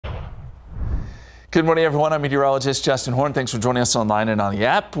Good morning, everyone. I'm meteorologist Justin Horn. Thanks for joining us online and on the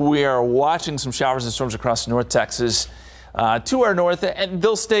app. We are watching some showers and storms across North Texas to our north, and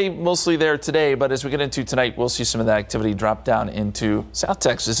they'll stay mostly there today. But as we get into tonight, we'll see some of that activity drop down into South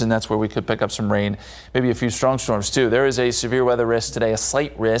Texas, and that's where we could pick up some rain, maybe a few strong storms too. There is a severe weather risk today, a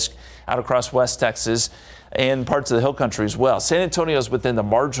slight risk out across West Texas and parts of the hill country as well. San Antonio is within the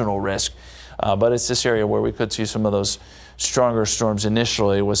marginal risk, but it's this area where we could see some of those stronger storms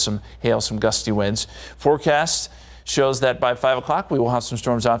initially with some hail, some gusty winds. Forecast shows that by 5 o'clock we will have some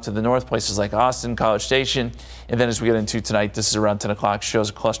storms off to the north, places like Austin, College Station. And then as we get into tonight, this is around 10 o'clock, shows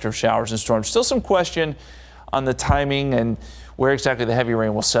a cluster of showers and storms. Still some question on the timing and where exactly the heavy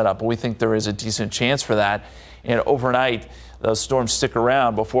rain will set up, but we think there is a decent chance for that. And overnight, those storms stick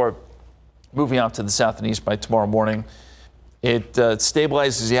around before moving out to the south and east by tomorrow morning. It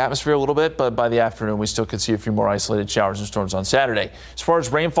stabilizes the atmosphere a little bit, but by the afternoon, we still could see a few more isolated showers and storms on Saturday. As far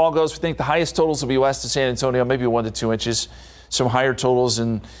as rainfall goes, we think the highest totals will be west of San Antonio, maybe 1 to 2 inches. Some higher totals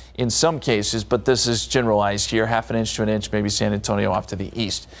in some cases, but this is generalized here, half an inch to an inch, maybe San Antonio off to the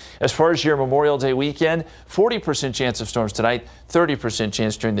east. As far as your Memorial Day weekend, 40% chance of storms tonight, 30%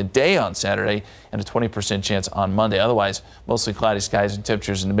 chance during the day on Saturday, and a 20% chance on Monday. Otherwise, mostly cloudy skies and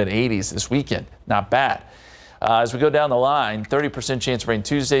temperatures in the mid-80s this weekend. Not bad. As we go down the line, 30% chance of rain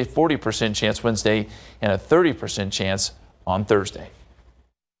Tuesday, 40% chance Wednesday, and a 30% chance on Thursday.